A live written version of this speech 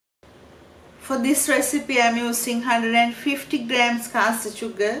For this recipe I am using 150 grams caster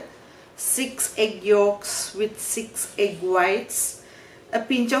sugar, 6 egg yolks with 6 egg whites, a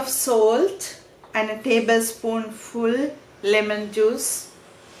pinch of salt and a tablespoonful lemon juice,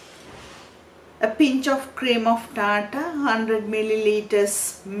 a pinch of cream of tartar, 100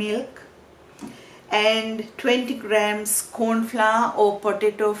 milliliters milk, and 20 grams corn flour or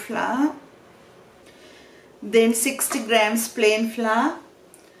potato flour, then 60 grams plain flour,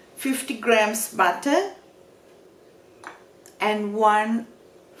 50 grams butter, and 1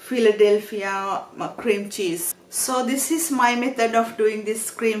 Philadelphia cream cheese. So this is my method of doing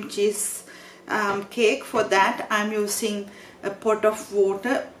this cream cheese cake. For that I'm using a pot of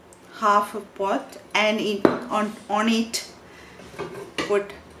water, half a pot, and on it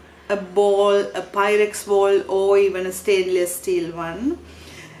put a bowl, a Pyrex bowl or even a stainless steel one,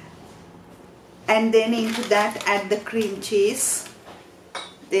 and then into that add the cream cheese,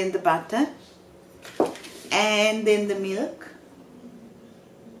 then the butter, and then the milk,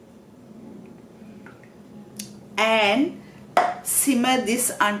 and simmer this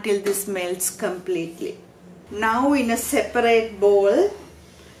until this melts completely. Now in a separate bowl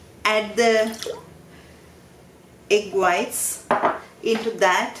add the egg whites. Into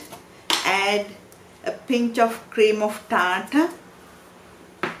that add a pinch of cream of tartar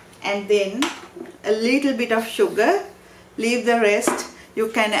and then a little bit of sugar. Leave the rest. You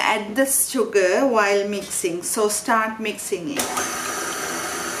can add the sugar while mixing, so start mixing it.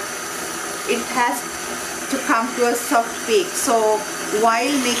 It has to come to a soft peak, so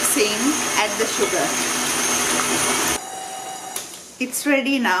while mixing add the sugar. It's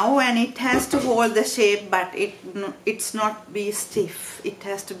ready now and it has to hold the shape, but it's not be stiff. It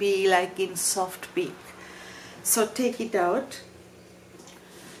has to be like in soft peak. So take it out.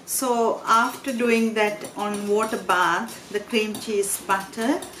 So after doing that on water bath, the cream cheese,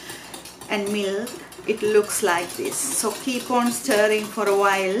 butter and milk, it looks like this. So keep on stirring for a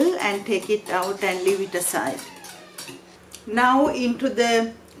while and take it out and leave it aside. Now into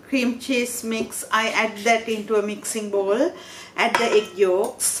the cream cheese mix, I add that into a mixing bowl. Add the egg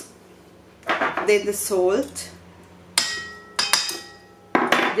yolks, then the salt,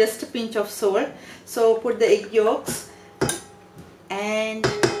 just a pinch of salt. So put the egg yolks and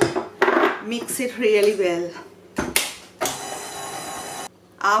mix it really well.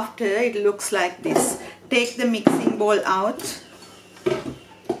 After, it looks like this. Take the mixing bowl out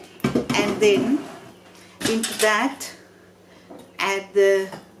and then into that add the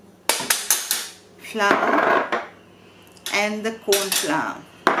flour and the corn flour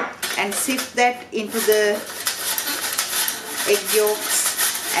and sift that into the egg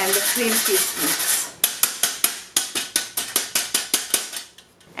yolks and the cream cheese mix.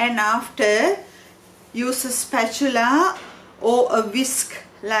 And after, use a spatula or a whisk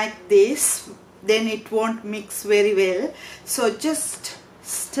like this, then it won't mix very well. So just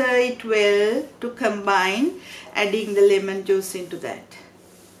stir it well to combine, adding the lemon juice into that.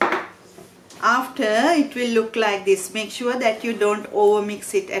 After, it will look like this. Make sure that you don't over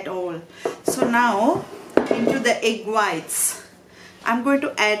mix it at all. So now into the egg whites, I'm going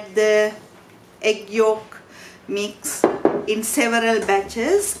to add the egg yolk mix in several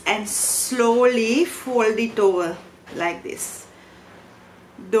batches and slowly fold it over like this.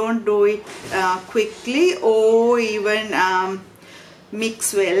 Don't do it quickly or even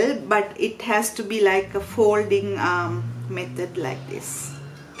mix well, but it has to be like a folding method like this.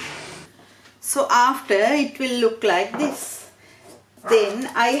 So after, it will look like this. Then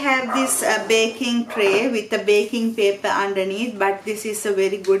I have this baking tray with a baking paper underneath, but this is a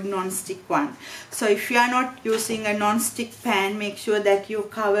very good non-stick one. So if you are not using a non-stick pan, make sure that you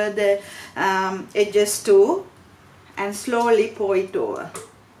cover the edges too and slowly pour it over.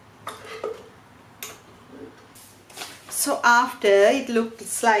 So after, it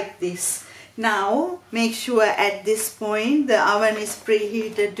looks like this. Now make sure at this point the oven is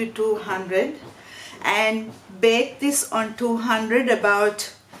preheated to 200 and bake this on 200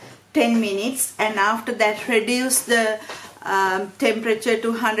 about 10 minutes, and after that reduce the temperature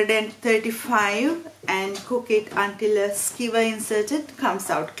to 135 and cook it until a skewer inserted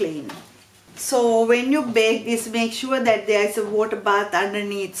comes out clean. So when you bake this, make sure that there is a water bath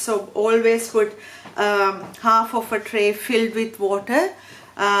underneath. So always put half of a tray filled with water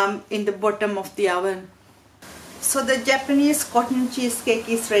in the bottom of the oven. So the Japanese cotton cheesecake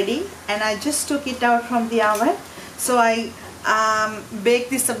is ready and I just took it out from the oven. So I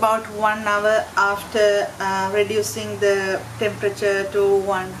baked this about 1 hour after reducing the temperature to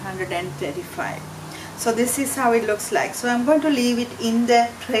 135. So this is how it looks like. So I'm going to leave it in the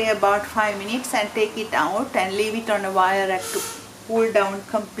tray about 5 minutes and take it out and leave it on a wire rack to cool down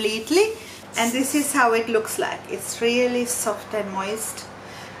completely. And this is how it looks like. It's really soft and moist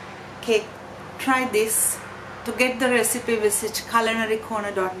cake. Try this. To get the recipe, visit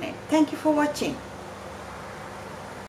culinarycorner.net. Thank you for watching.